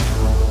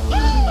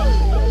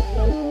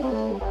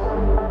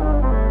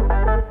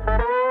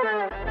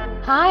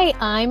Hi,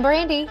 I'm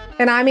Brandi.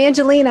 And I'm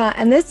Angelina,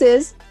 and this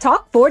is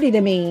Talk 40 to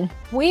Me.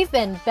 We've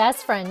been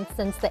best friends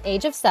since the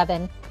age of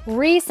 7,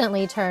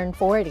 recently turned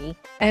 40.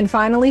 And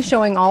finally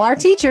showing all our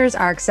teachers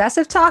our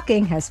excessive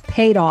talking has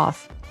paid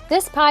off.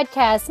 This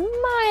podcast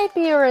might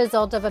be a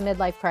result of a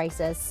midlife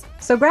crisis.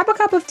 So grab a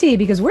cup of tea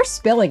because we're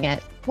spilling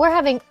it. We're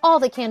having all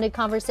the candid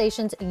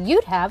conversations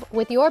you'd have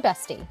with your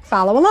bestie.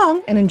 Follow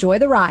along and enjoy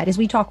the ride as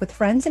we talk with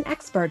friends and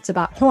experts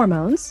about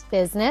hormones,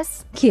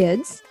 business,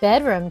 kids,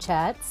 bedroom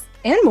chats,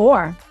 and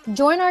more.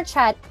 Join our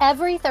chat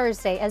every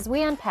Thursday as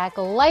we unpack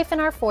life in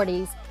our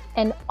 40s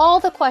and all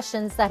the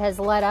questions that has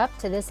led up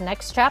to this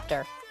next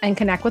chapter. And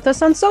connect with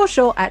us on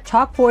social at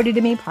Talk 40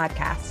 to Me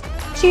Podcast.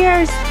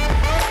 Cheers!